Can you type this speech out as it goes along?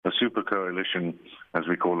super coalition, as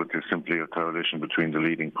we call it, is simply a coalition between the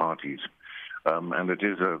leading parties. And it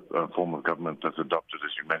is a form of government that's adopted,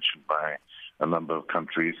 as you mentioned, by a number of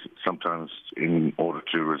countries, sometimes in order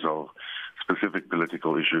to resolve specific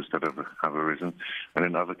political issues that have arisen, and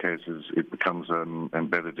in other cases it becomes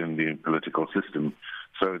embedded in the political system.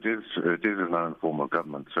 So it is a known form of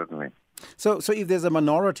government, certainly. So if there's a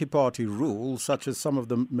minority party rule, such as some of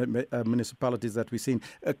the municipalities that we've seen,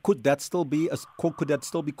 could that still be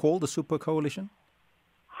called a super coalition?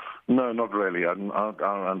 No, not really.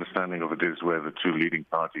 Our understanding of it is where the two leading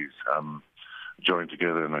parties joined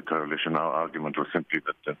together in a coalition. Our argument was simply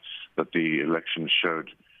that the election showed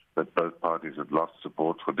that both parties had lost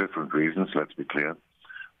support for different reasons, let's be clear,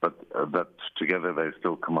 but that together they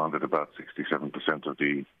still commanded about 67% of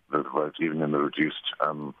the vote, even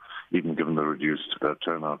given the reduced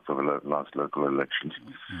turnout for the last local elections.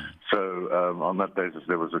 Mm-hmm. So on that basis,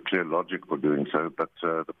 there was a clear logic for doing so, but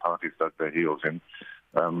the parties dug their heels in.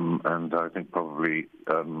 And I think probably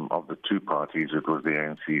of the two parties, it was the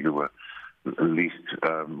ANC who were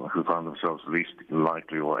who found themselves least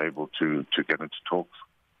likely or able to get into talks.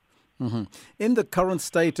 Mm-hmm. In the current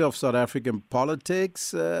state of South African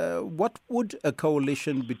politics, what would a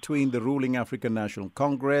coalition between the ruling African National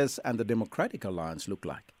Congress and the Democratic Alliance look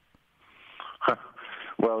like?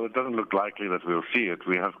 Well, it doesn't look likely that we'll see it.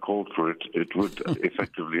 We have called for it. It would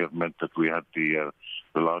effectively have meant that we had the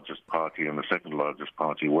largest party and the second largest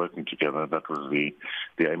party working together. That was the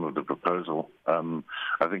aim of the proposal.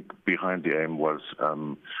 I think behind the aim was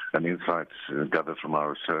an insight gathered from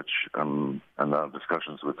our research and our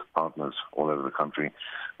discussions with partners all over the country.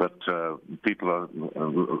 But people are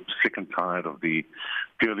sick and tired of the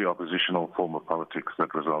purely oppositional form of politics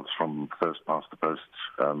that results from first-past-the-post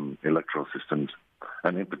electoral systems,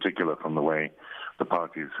 and in particular from the way the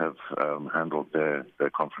parties have handled their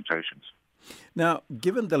confrontations. Now,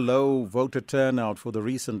 given the low voter turnout for the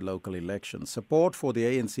recent local elections, support for the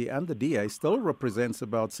ANC and the DA still represents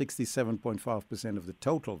about 67.5% of the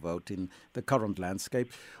total vote in the current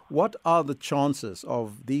landscape. What are the chances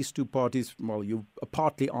of these two parties, well, you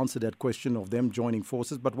partly answered that question of them joining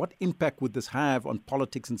forces, but what impact would this have on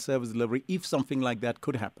politics and service delivery if something like that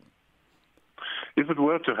could happen? If it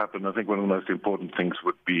were to happen, I think one of the most important things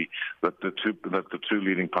would be that the two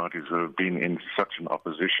leading parties who have been in such an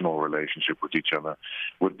oppositional relationship with each other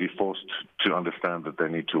would be forced to understand that they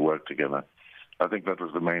need to work together. I think that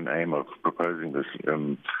was the main aim of proposing this.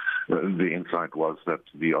 The insight was that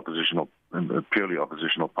the purely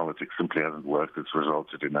oppositional politics simply hasn't worked. It's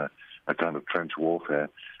resulted in a kind of trench warfare,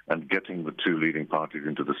 and getting the two leading parties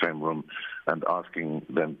into the same room and asking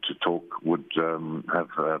them to talk would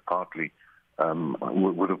have partly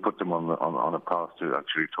would have put them on a path to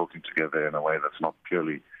actually talking together in a way that's not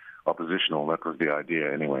purely oppositional. That was the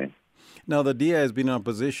idea anyway. Now, the DA has been in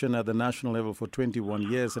opposition at the national level for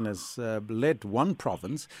 21 years and has led one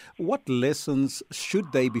province. What lessons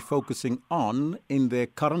should they be focusing on in their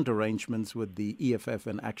current arrangements with the EFF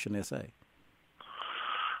and Action SA?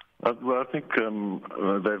 Well, I think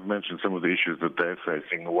they've mentioned some of the issues that they're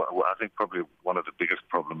facing. I think probably one of the biggest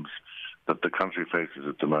problems that the country faces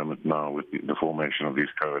at the moment now with the formation of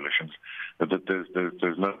these coalitions is that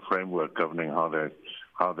there's no framework governing how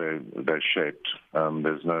they're shaped.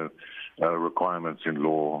 There's no requirements in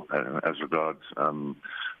law as regards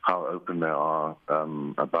how open they are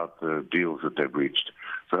about the deals that they've reached.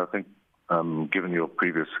 So I think, given your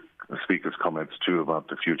previous speaker's comments too about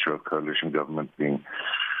the future of coalition government being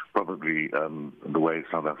probably the way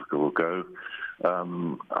South Africa will go,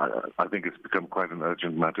 I think it's become quite an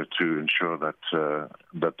urgent matter to ensure that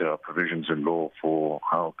there are provisions in law for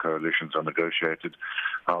how coalitions are negotiated,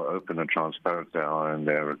 how open and transparent they are in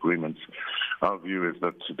their agreements. Our view is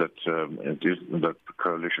that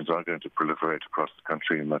coalitions are going to proliferate across the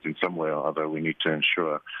country, and that in some way or other we need to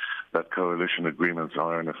ensure that coalition agreements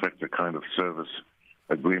are in effect a kind of service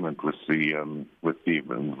agreement with the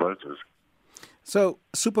voters. So,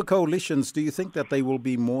 super coalitions, do you think that they will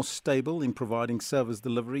be more stable in providing service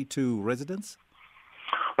delivery to residents?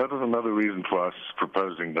 That was another reason for us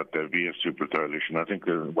proposing that there be a super coalition. I think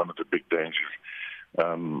one of the big dangers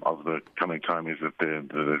of the coming time is that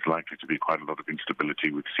there's likely to be quite a lot of instability.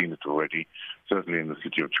 We've seen it already, certainly in the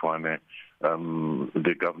city of Tshwane.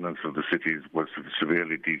 The governance of the cities was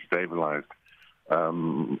severely destabilized,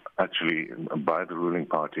 actually, by the ruling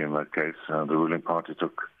party in that case. The ruling party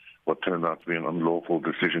took what turned out to be an unlawful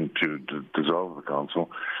decision to dissolve the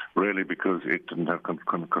council, really because it didn't have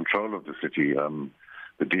control of the city.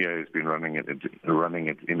 The DA has been running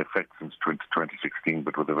it in effect since 2016,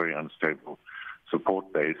 but with a very unstable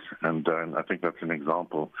support base, and I think that's an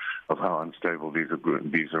example of how unstable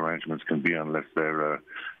these arrangements can be unless they're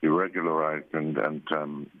irregularized and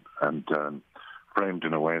framed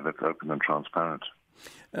in a way that's open and transparent.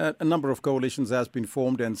 A number of coalitions has been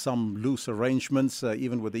formed, and some loose arrangements,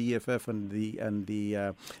 even with the EFF and the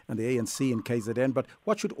ANC and KZN. But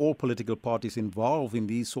what should all political parties involved in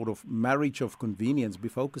these sort of marriage of convenience be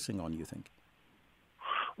focusing on, you think?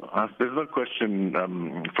 There's no question,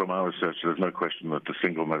 from our research, there's no question that the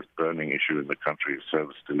single most burning issue in the country is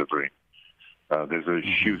service delivery. There's a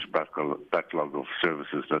huge backlog of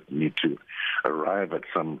services that need to arrive at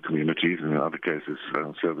some communities, and in other cases,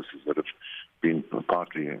 services that have been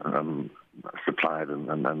partly supplied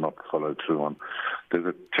and not followed through on. There's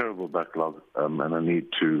a terrible backlog and a need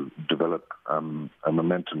to develop a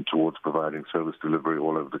momentum towards providing service delivery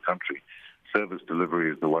all over the country. Service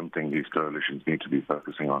delivery is the one thing these coalitions need to be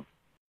focusing on.